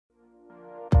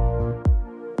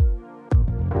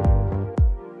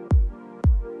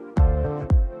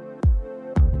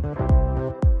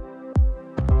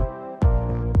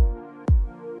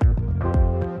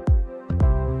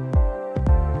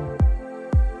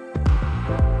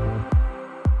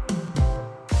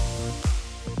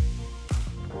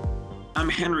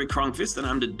Henry Cronqvist, and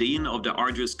I'm the Dean of the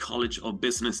Arduous College of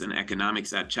Business and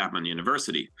Economics at Chapman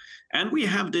University. And we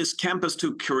have this Campus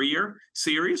to Career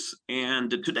series. And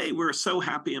today we're so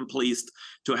happy and pleased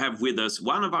to have with us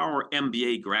one of our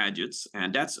MBA graduates,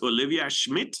 and that's Olyvia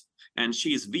Schmidt. And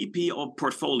she's VP of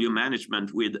Portfolio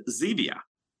Management with Zevia.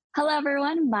 Hello,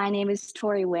 everyone. My name is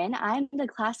Tori Nguyen. I'm the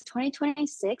class of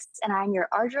 2026, and I'm your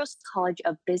Arduous College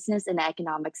of Business and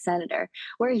Economics Senator.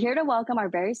 We're here to welcome our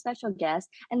very special guest,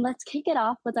 and let's kick it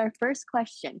off with our first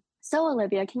question. So,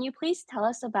 Olyvia, can you please tell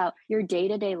us about your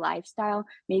day-to-day lifestyle,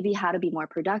 maybe how to be more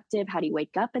productive, how do you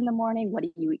wake up in the morning, what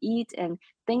do you eat, and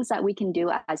things that we can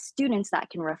do as students that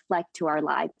can reflect to our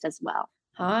lives as well?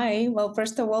 Hi. Well,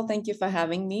 first of all, thank you for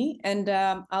having me. And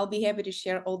I'll be happy to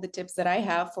share all the tips that I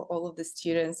have for all of the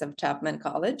students of Chapman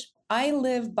College. I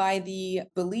live by the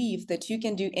belief that you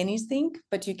can do anything,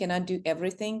 but you cannot do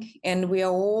everything. And we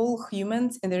are all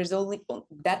humans, and there's only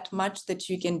that much that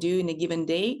you can do in a given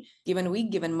day, given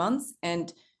week, given month.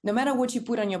 And no matter what you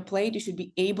put on your plate, you should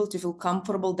be able to feel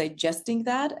comfortable digesting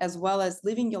that, as well as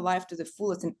living your life to the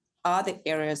fullest in other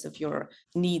areas of your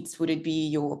needs. Would it be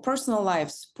your personal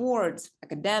life, sports,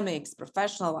 academics,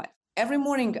 professional life? Every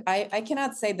morning, I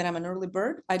cannot say that I'm an early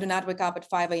bird. I do not wake up at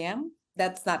 5 a.m.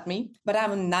 That's not me, but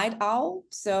I'm a night owl.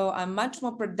 So I'm much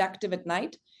more productive at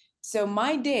night. So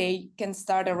my day can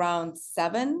start around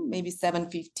 7, maybe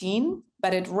 7:15,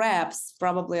 but it wraps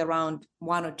probably around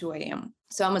 1 or 2 a.m.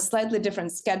 So I'm a slightly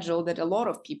different schedule than a lot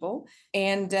of people.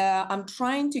 And I'm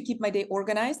trying to keep my day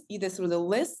organized, either through the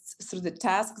lists, through the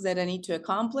tasks that I need to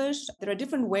accomplish. There are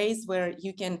different ways where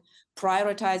you can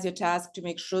prioritize your task to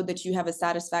make sure that you have a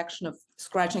satisfaction of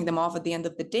scratching them off at the end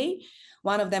of the day.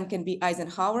 One of them can be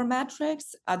Eisenhower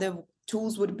matrix. Other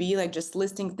tools would be like just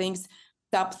listing things,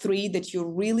 top 3 that you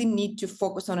really need to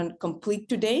focus on and complete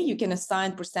today. You can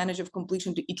assign percentage of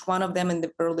completion to each one of them in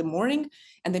the early morning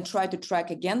and then try to track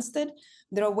against it.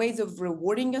 There are ways of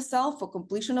rewarding yourself for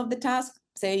completion of the task.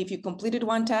 Say if you completed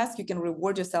one task, you can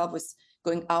reward yourself with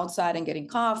going outside and getting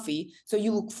coffee. So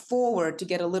you look forward to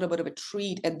get a little bit of a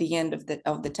treat at the end of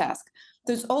the task.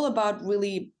 So it's all about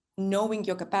really knowing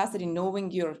your capacity,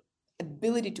 knowing your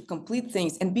ability to complete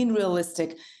things and being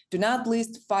realistic. Do not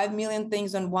list 5 million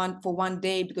things for one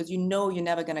day, because you know you're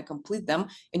never going to complete them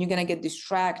and you're going to get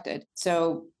distracted.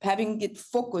 So having it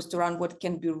focused around what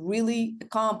can be really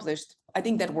accomplished, I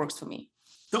think that works for me.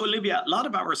 So, Olyvia, a lot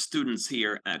of our students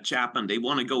here at Chapman, they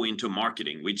want to go into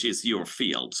marketing, which is your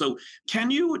field. So can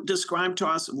you describe to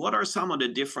us what are some of the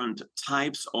different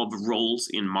types of roles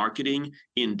in marketing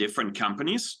in different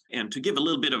companies, and to give a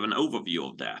little bit of an overview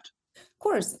of that? Of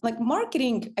course, like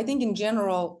marketing, I think in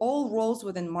general, all roles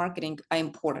within marketing are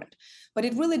important, but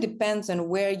it really depends on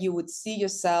where you would see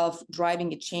yourself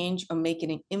driving a change or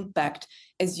making an impact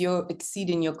as you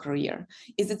exceed in your career.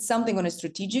 Is it something on a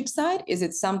strategic side? Is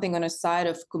it something on a side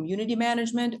of community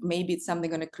management? Maybe it's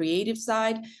something on a creative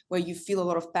side where you feel a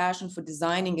lot of passion for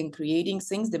designing and creating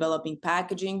things, developing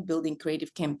packaging, building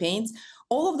creative campaigns.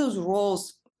 All of those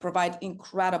roles provide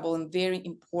incredible and very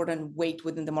important weight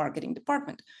within the marketing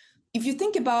department. If you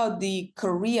think about the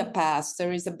career paths,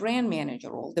 there is a brand manager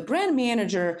role. The brand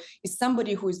manager is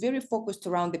somebody who is very focused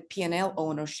around the P&L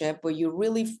ownership, where you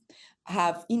really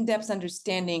have in-depth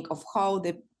understanding of how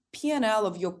the P&L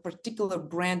of your particular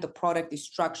brand or product is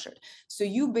structured. So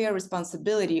you bear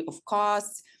responsibility of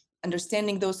costs,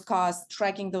 understanding those costs,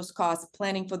 tracking those costs,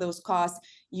 planning for those costs.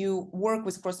 You work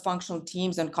with cross-functional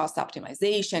teams on cost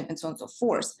optimization and so on and so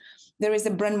forth. There is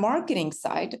a brand marketing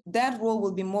side. That role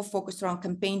will be more focused around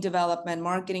campaign development,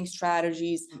 marketing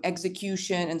strategies,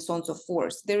 execution, and so on and so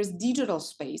forth. There is digital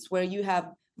space where you have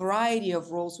variety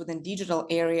of roles within digital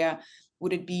area.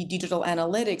 Would it be digital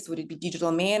analytics? Would it be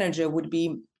digital manager? Would it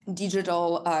be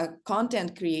digital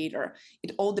content creator?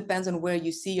 It all depends on where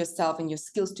you see yourself and your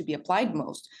skills to be applied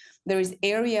most. There is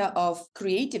area of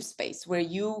creative space where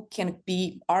you can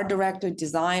be art director,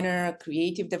 designer,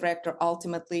 creative director,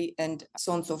 ultimately, and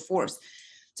so on and so forth.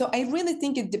 So I really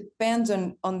think it depends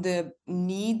on the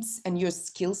needs and your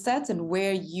skill sets and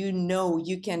where you know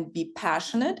you can be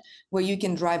passionate, where you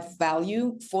can drive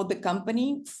value for the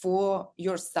company, for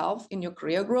yourself in your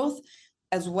career growth,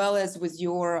 as well as with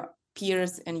your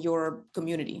peers and your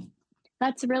community.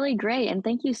 That's really great. And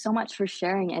thank you so much for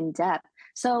sharing in depth.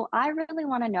 So I really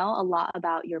want to know a lot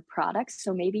about your products.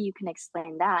 So maybe you can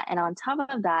explain that. And on top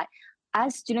of that,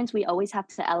 as students, we always have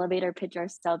to elevate or pitch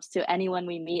ourselves to anyone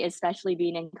we meet, especially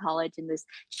being in college in this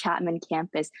Chapman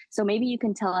campus. So maybe you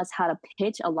can tell us how to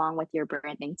pitch along with your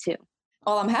branding too.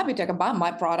 Oh, I'm happy to talk about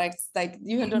my products. Like,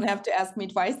 you don't have to ask me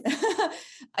twice.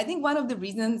 I think one of the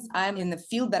reasons I'm in the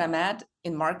field that I'm at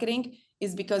in marketing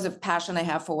is because of passion I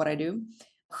have for what I do.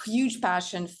 huge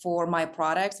passion for my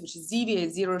products, which is Zevia,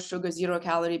 zero sugar, zero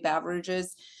calorie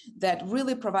beverages that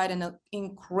really provide an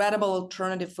incredible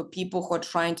alternative for people who are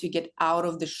trying to get out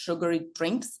of the sugary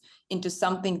drinks into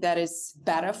something that is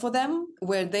better for them,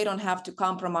 where they don't have to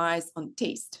compromise on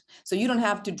taste. So you don't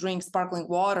have to drink sparkling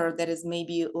water that is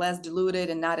maybe less diluted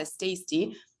and not as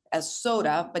tasty as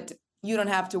soda, but you don't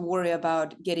have to worry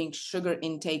about getting sugar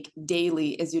intake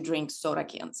daily as you drink soda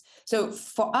cans. So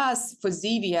for us, for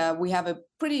Zevia, we have a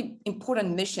pretty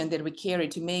important mission that we carry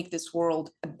to make this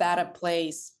world a better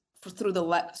place through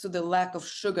the lack of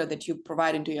sugar that you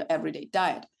provide into your everyday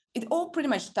diet. It all pretty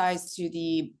much ties to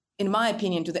the, in my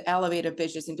opinion, to the elevator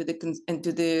pitches, into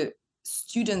the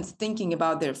students thinking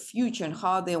about their future and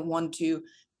how they want to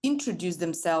introduce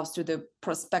themselves to the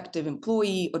prospective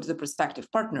employee or to the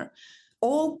prospective partner.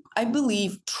 All I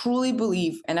believe, truly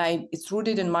believe, and it's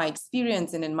rooted in my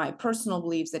experience and in my personal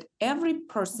beliefs, that every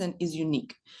person is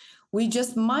unique. We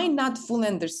just might not fully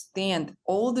understand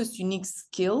all those unique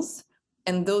skills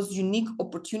and those unique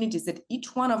opportunities that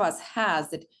each one of us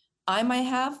has that I might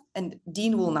have and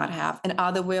Dean will not have, and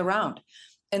other way around.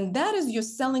 And that is your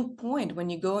selling point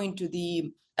when you go into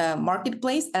the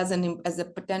marketplace as a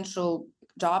potential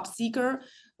job seeker,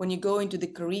 when you go into the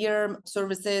career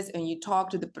services and you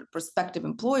talk to the prospective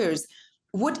employers.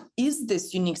 What is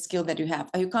this unique skill that you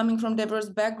have? Are you coming from diverse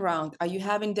background? Are you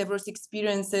having diverse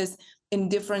experiences in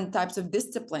different types of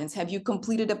disciplines? Have you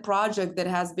completed a project that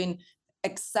has been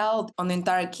excelled on the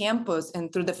entire campus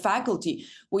and through the faculty?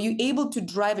 Were you able to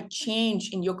drive a change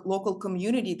in your local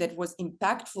community that was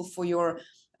impactful for your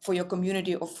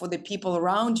community or for the people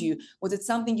around you? Was it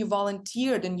something you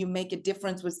volunteered and you make a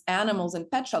difference with animals and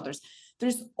pet shelters?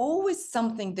 There's always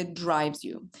something that drives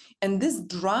you. And this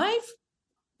drive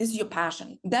is your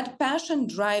passion. That passion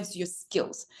drives your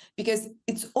skills, because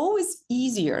it's always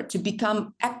easier to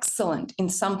become excellent in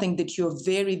something that you're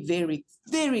very, very,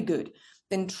 very good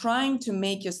than trying to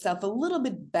make yourself a little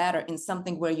bit better in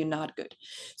something where you're not good.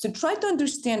 So try to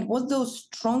understand what those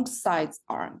strong sides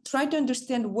are. Try to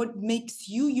understand what makes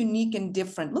you unique and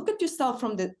different. Look at yourself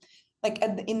from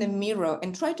in the mirror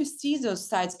and try to see those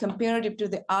sides comparative to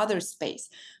the other space.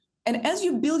 And as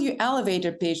you build your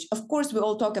elevator pitch, of course, we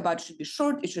all talk about it should be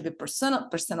short, it should be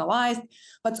personalized,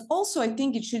 but also I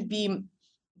think it should be,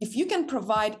 if you can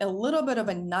provide a little bit of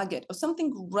a nugget or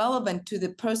something relevant to the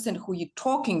person who you're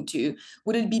talking to,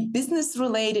 would it be business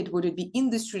related? Would it be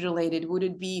industry related? Would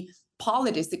it be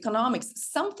politics, economics?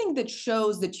 Something that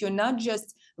shows that you're not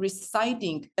just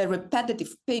reciting a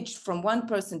repetitive pitch from one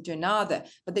person to another,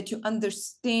 but that you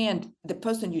understand the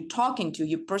person you're talking to,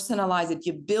 you personalize it,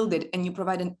 you build it, and you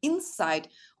provide an insight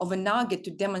of a nugget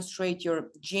to demonstrate your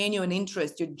genuine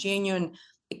interest, your genuine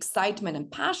excitement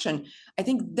and passion. I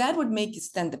think that would make you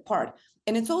stand apart.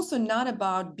 And it's also not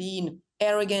about being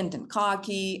arrogant and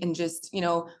cocky and just,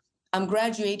 I'm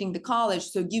graduating the college,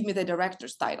 so give me the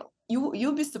director's title.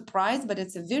 You'll be surprised, but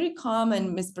it's a very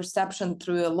common misperception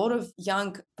through a lot of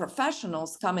young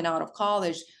professionals coming out of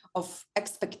college of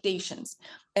expectations.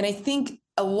 And I think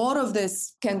a lot of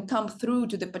this can come through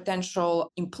to the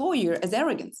potential employer as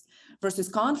arrogance versus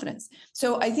confidence.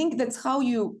 So I think that's how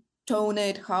you tone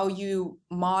it, how you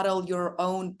model your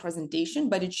own presentation,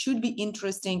 but it should be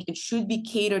interesting. It should be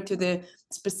catered to the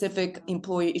specific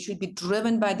employee. It should be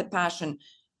driven by the passion.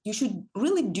 You should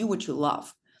really do what you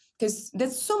love, because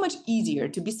that's so much easier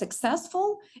to be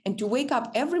successful and to wake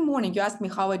up every morning. You ask me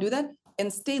how I do that,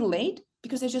 and stay late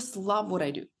because I just love what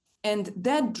I do. And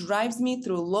that drives me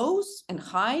through lows and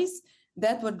highs.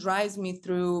 That's what drives me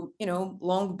through,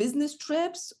 long business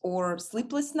trips or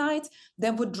sleepless nights.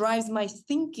 That what drives my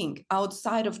thinking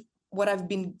outside of what I've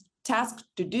been tasked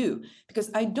to do, because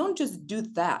I don't just do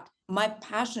that. My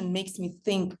passion makes me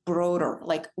think broader,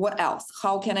 like what else?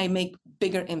 How can I make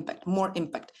bigger impact, more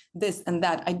impact, this and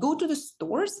that? I go to the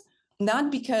stores,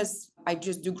 not because I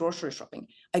just do grocery shopping.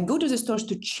 I go to the stores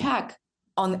to check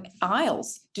on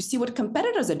aisles to see what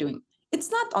competitors are doing. It's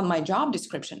not on my job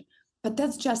description, but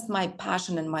that's just my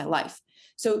passion in my life.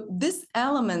 So these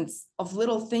elements of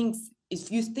little things,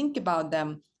 if you think about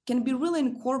them, can be really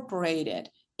incorporated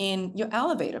in your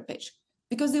elevator pitch,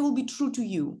 because they will be true to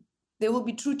you. They will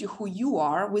be true to who you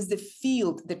are with the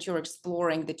field that you're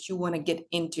exploring, that you want to get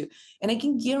into. And I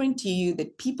can guarantee you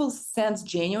that people sense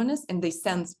genuineness and they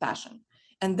sense passion.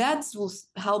 And that will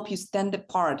help you stand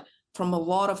apart from a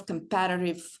lot of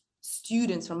competitive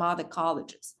students from other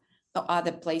colleges or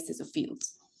other places or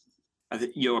fields. I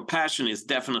think your passion is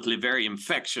definitely very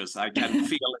infectious. I can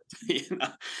feel it you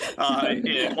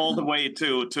know, all the way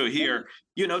to here.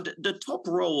 You know, the top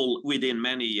role within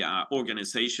many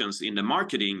organizations in the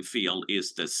marketing field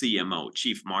is the CMO,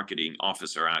 Chief Marketing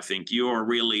Officer. I think you're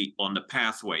really on the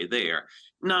pathway there.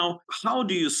 Now, how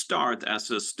do you start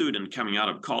as a student coming out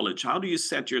of college? How do you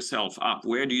set yourself up?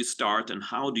 Where do you start, and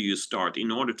how do you start in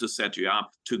order to set you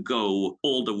up to go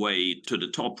all the way to the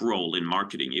top role in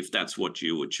marketing, if that's what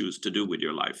you would choose to do with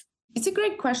your life? It's a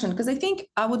great question, because I think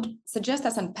I would suggest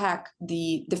us unpack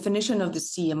the definition of the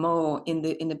CMO in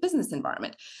the business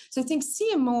environment. So I think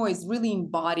CMO is really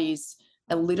embodies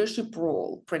a leadership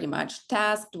role, pretty much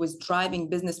tasked with driving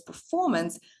business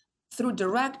performance through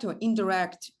direct or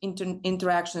indirect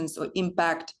interactions or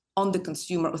impact on the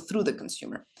consumer or through the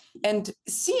consumer. And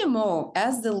CMO,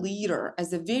 as the leader,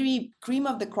 as a very cream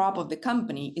of the crop of the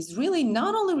company, is really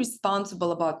not only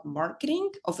responsible about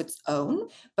marketing of its own,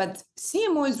 but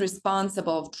CMO is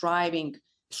responsible of driving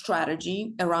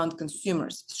strategy around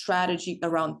consumers, strategy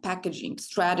around packaging,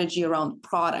 strategy around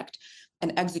product,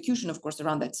 and execution, of course,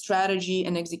 around that strategy,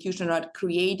 and execution around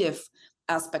creative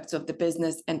aspects of the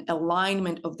business and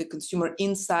alignment of the consumer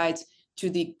insights to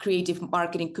the creative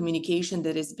marketing communication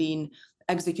that is being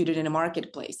executed in a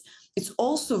marketplace. It's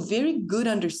also very good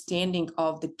understanding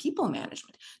of the people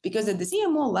management, because at the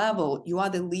CMO level, you are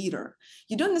the leader.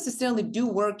 You don't necessarily do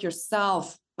work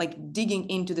yourself, like digging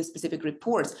into the specific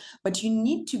reports, but you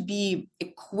need to be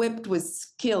equipped with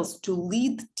skills to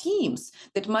lead teams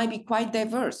that might be quite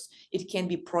diverse. It can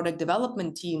be product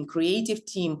development team, creative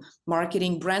team,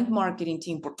 marketing, brand marketing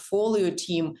team, portfolio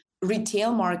team,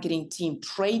 retail marketing team,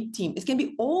 trade team. It can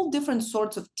be all different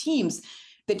sorts of teams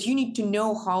that you need to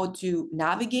know how to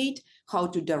navigate, how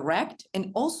to direct,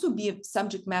 and also be a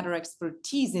subject matter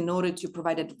expertise in order to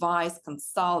provide advice,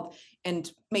 consult,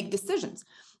 and make decisions.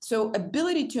 So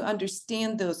ability to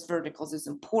understand those verticals is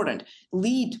important.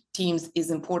 Lead teams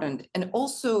is important, and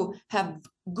also have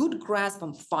good grasp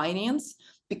on finance,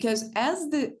 because as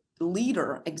the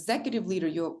leader, executive leader,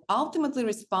 you're ultimately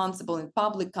responsible in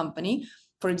public company,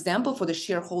 for example, for the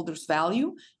shareholders'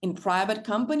 value, in private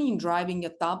company, in driving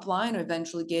your top line or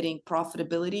eventually getting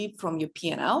profitability from your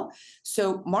P&L.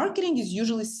 So marketing is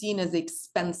usually seen as the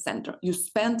expense center. You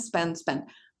spend,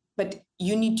 but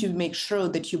you need to make sure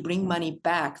that you bring money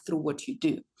back through what you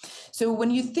do. So when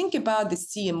you think about the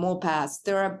CMO path,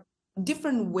 there are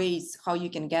different ways how you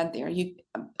can get there.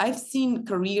 I've seen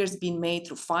careers being made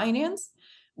through finance,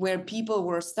 where people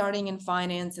were starting in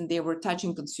finance and they were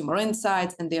touching consumer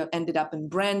insights, and they ended up in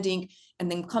branding. And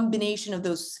then combination of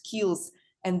those skills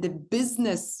and the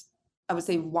business, I would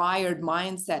say, wired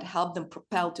mindset helped them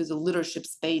propel to the leadership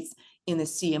space in the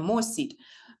CMO seat.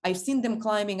 I've seen them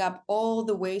climbing up all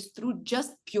the ways through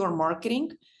just pure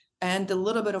marketing and a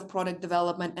little bit of product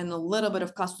development and a little bit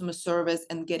of customer service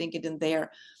and getting it in there.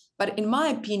 But in my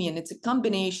opinion, it's a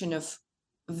combination of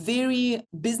very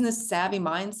business savvy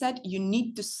mindset. You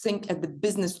need to think as the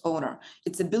business owner.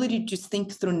 It's ability to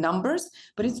think through numbers,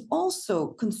 but it's also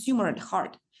consumer at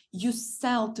heart. You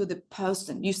sell to the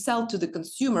person, you sell to the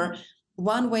consumer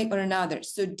one way or another.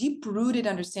 So deep-rooted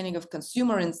understanding of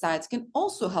consumer insights can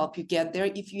also help you get there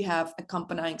if you have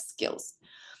accompanying skills.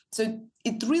 So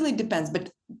it really depends,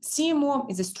 but CMO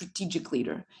is a strategic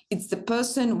leader. It's the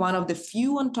person, one of the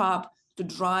few on top, to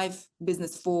drive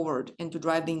business forward and to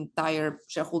drive the entire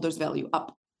shareholders' value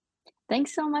up.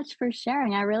 Thanks so much for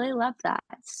sharing. I really love that.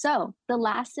 So the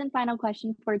last and final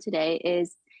question for today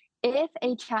is, if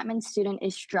a Chapman student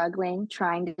is struggling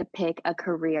trying to pick a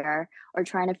career or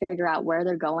trying to figure out where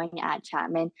they're going at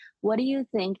Chapman, what do you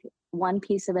think one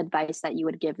piece of advice that you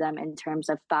would give them in terms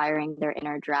of firing their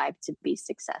inner drive to be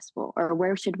successful, or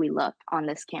where should we look on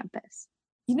this campus?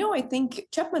 You know, I think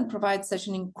Chapman provides such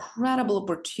an incredible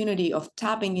opportunity of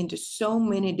tapping into so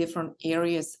many different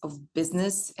areas of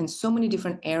business and so many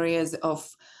different areas of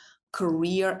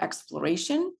career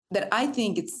exploration that I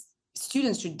think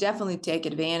students should definitely take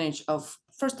advantage of.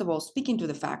 First of all, speaking to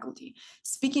the faculty,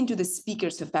 speaking to the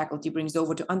speakers the faculty brings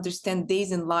over to understand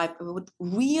days in life, what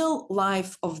real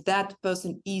life of that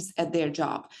person is at their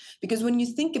job. Because when you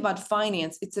think about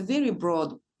finance, it's a very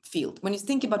broad field. When you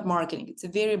think about marketing, it's a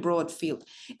very broad field.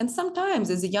 And sometimes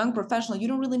as a young professional, you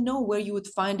don't really know where you would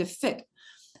find a fit.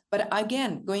 But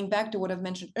again, going back to what I've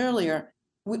mentioned earlier,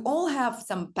 we all have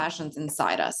some passions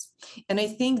inside us. And I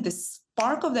think the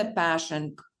spark of that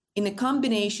passion in a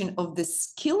combination of the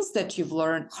skills that you've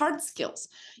learned, hard skills.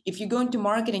 If you go into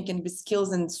marketing, it can be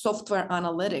skills in software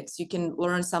analytics. You can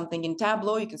learn something in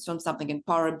Tableau, you can learn something in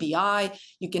Power BI,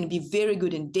 you can be very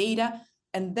good in data.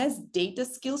 And this data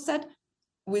skill set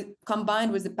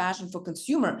combined with the passion for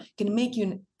consumer, can make you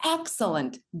an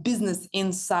excellent business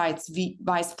insights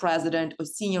vice president or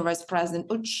senior vice president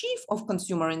or chief of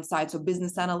consumer insights or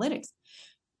business analytics.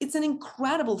 It's an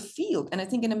incredible field. And I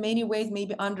think in many ways,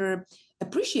 maybe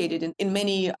underappreciated in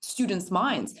many students'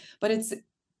 minds, but it's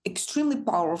extremely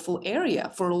powerful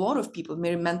area for a lot of people,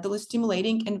 very mentally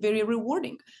stimulating and very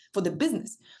rewarding for the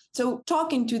business. So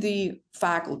talking to the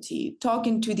faculty,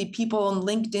 talking to the people on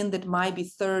LinkedIn that might be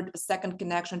second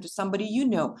connection to somebody you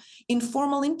know,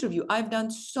 informal interview. I've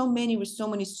done so many with so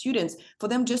many students for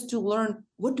them just to learn,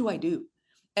 what do I do?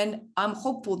 And I'm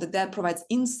hopeful that provides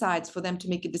insights for them to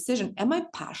make a decision. Am I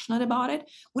passionate about it?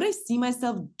 Would I see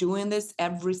myself doing this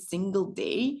every single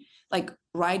day? Like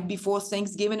right before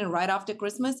Thanksgiving and right after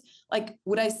Christmas? Like,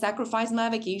 would I sacrifice my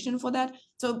vacation for that?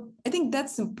 So I think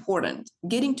that's important,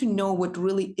 getting to know what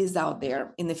really is out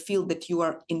there in the field that you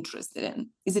are interested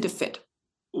in. Is it a fit?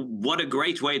 What a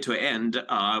great way to end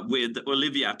with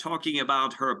Olyvia talking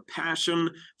about her passion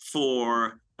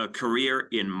for a career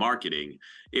in marketing.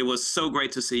 It was so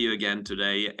great to see you again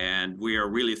today, and we are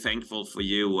really thankful for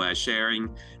you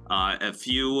sharing a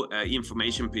few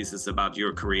information pieces about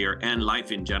your career and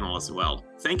life in general as well.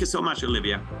 Thank you so much,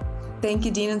 Olyvia. Thank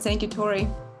you, Dean, and thank you, Tori.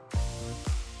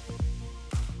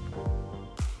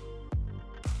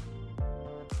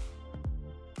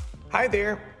 Hi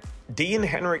there, Dean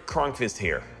Henrik Cronqvist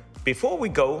here. Before we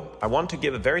go, I want to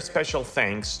give a very special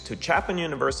thanks to Chapman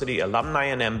University alumni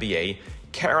and MBA,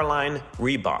 Caroline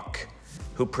Reebok,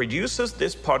 who produces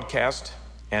this podcast,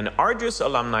 and Arduous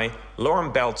alumni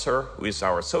Lauren Belzer, who is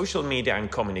our social media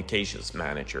and communications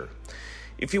manager.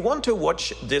 If you want to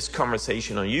watch this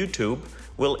conversation on YouTube,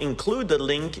 we'll include the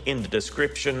link in the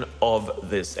description of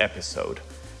this episode.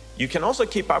 You can also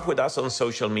keep up with us on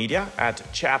social media at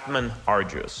Chapman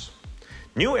Arduous.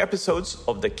 New episodes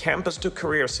of the Campus to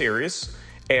Career series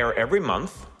air every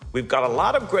month. We've got a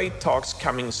lot of great talks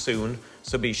coming soon,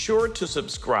 so be sure to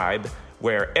subscribe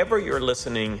wherever you're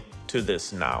listening to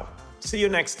this now. See you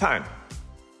next time.